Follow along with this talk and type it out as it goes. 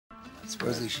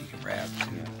Supposedly she can rap,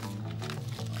 too.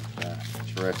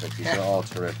 Terrific. These are all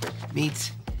terrific.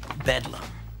 Meets Bedlam.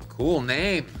 Cool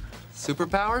name.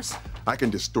 Superpowers? I can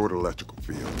distort electrical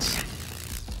fields,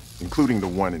 including the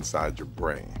one inside your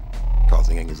brain,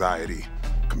 causing anxiety,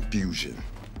 confusion,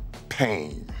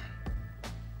 pain.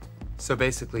 So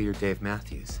basically, you're Dave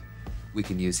Matthews. We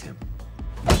can use him.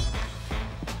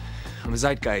 I'm a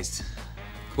zeitgeist.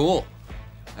 Cool.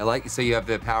 I like it. So you have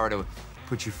the power to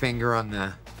put your finger on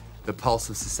the pulse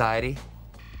of society?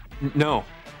 No,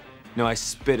 I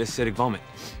spit acidic vomit.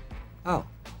 Oh.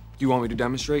 Do you want me to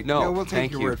demonstrate? No, we'll take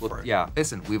thank your you. word for it. Yeah,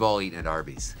 listen, we've all eaten at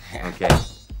Arby's, okay?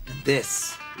 And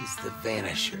this is the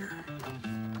Vanisher.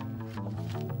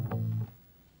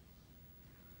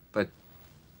 But...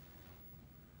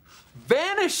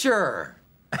 Vanisher!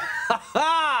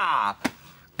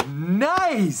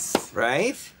 Nice!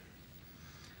 Right?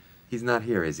 He's not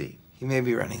here, is he? He may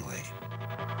be running late.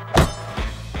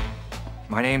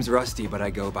 My name's Rusty, but I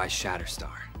go by Shatterstar.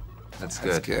 That's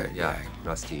good, Yeah, yeah.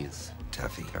 Rusty is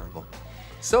Tuffy. terrible.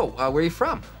 So, where are you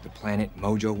from? The planet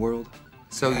Mojo World.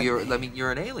 So Yeah,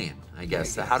 you're an alien, I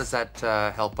guess. guess. How does that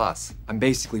help us? I'm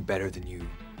basically better than you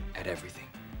at everything.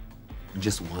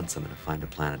 Just once, I'm gonna find a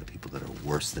planet of people that are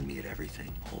worse than me at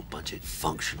everything. A whole bunch of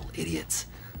functional idiots.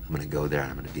 I'm gonna go there and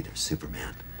I'm gonna be their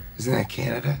Superman. Isn't that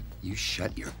Canada? You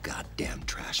shut your goddamn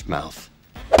trash mouth.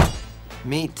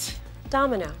 Meet.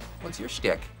 Domino. What's your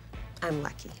shtick? I'm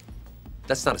lucky.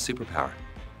 That's not a superpower.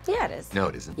 Yeah, it is. No,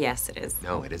 it isn't. Yes, it is.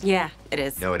 No, it isn't. Yeah, it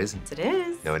is. No, it isn't. Yes, it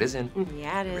is. No, it isn't.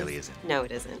 Yeah, it is. really isn't. No,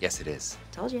 it isn't. Yes, it is.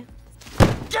 Told you.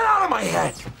 Get out of my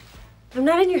head! I'm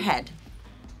not in your head.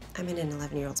 I'm in an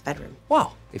 11-year-old's bedroom.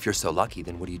 Well, if you're so lucky,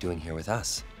 then what are you doing here with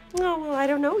us? Oh, well, I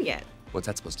don't know yet. What's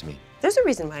that supposed to mean? There's a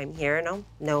reason why I'm here, and I'll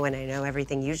know when I know.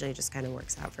 Everything usually just kind of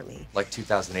works out for me. Like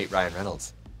 2008 Ryan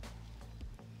Reynolds.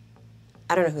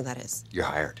 I don't know who that is. You're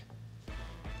hired.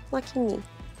 Lucky me.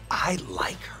 I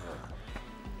like her.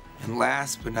 And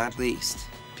last but not least,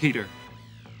 Peter.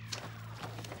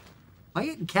 Am I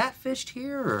getting catfished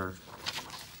here, or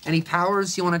any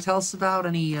powers you want to tell us about?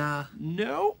 Any,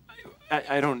 No,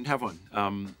 I don't have one.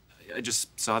 I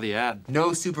just saw the ad. No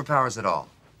superpowers at all?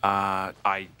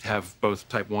 I have both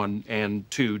type 1 and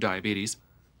 2 diabetes.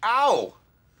 Ow!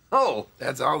 Oh!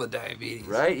 that's all the diabetes.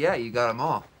 Right, yeah, you got them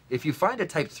all. If you find a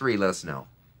type 3, let us know.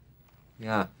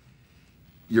 Yeah.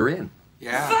 You're in.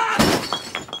 Yeah.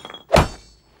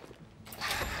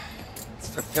 It's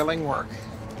fulfilling work.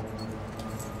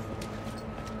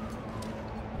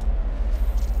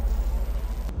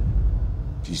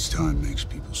 Peacetime makes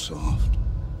people soft.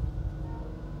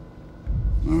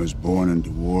 I was born into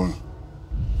war,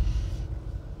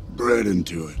 bred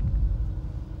into it.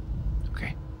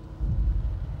 Okay.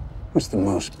 What's the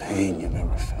most pain you've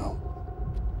ever felt?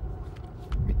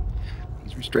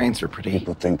 These restraints are pretty.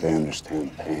 People think they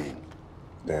understand pain.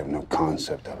 They have no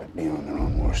concept of it beyond their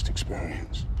own worst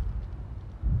experience.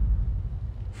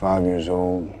 5 years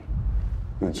old,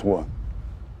 that's what?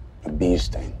 A bee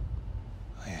sting.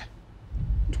 Oh, yeah.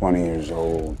 20 years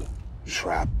old,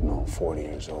 shrapnel. 40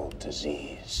 years old,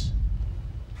 disease.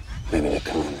 Maybe the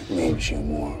kind that leaves you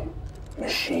more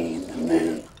machine than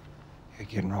man. Yeah,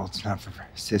 getting old's not for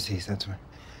sissies. That's what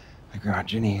my grandma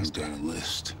Ginny I've used to. got a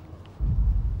list.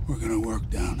 We're gonna work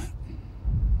down it.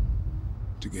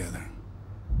 Together.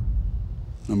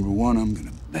 Number one, I'm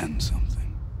gonna bend something.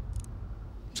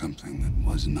 Something that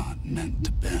was not meant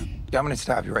to bend. Yeah, I'm gonna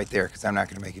stop you right there because I'm not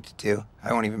gonna make it to 2.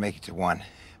 I won't even make it to 1.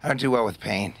 I don't do well with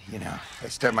pain, you know. If I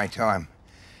stub my toe, I'm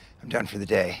done for the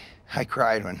day. I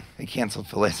cried when they canceled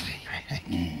Felicity.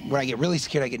 When I get really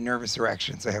scared, I get nervous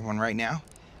erections. I have one right now.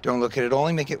 Don't look at it,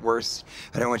 only make it worse.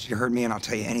 I don't want you to hurt me, and I'll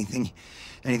tell you anything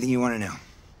you want to know.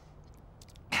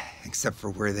 Except for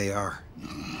where they are.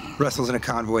 Russell's in a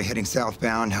convoy heading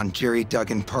southbound on Jerry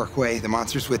Duggan Parkway. The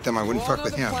monster's with them. I wouldn't fuck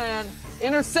with him. Plan.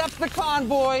 Intercept the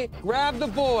convoy, grab the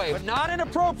boy, but not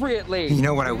inappropriately. You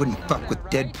know what? I wouldn't fuck with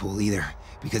Deadpool either,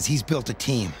 because he's built a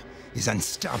team. He's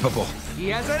unstoppable. He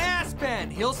has an ass pen.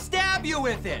 He'll stab you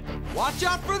with it. Watch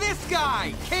out for this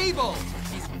guy, Cable.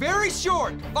 He's very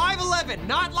short, 5'11",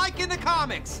 not like in the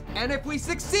comics. And if we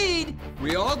succeed,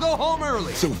 we all go home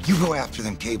early. So you go after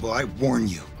them, Cable. I warn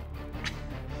you.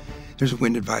 There's a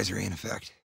wind advisory in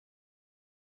effect.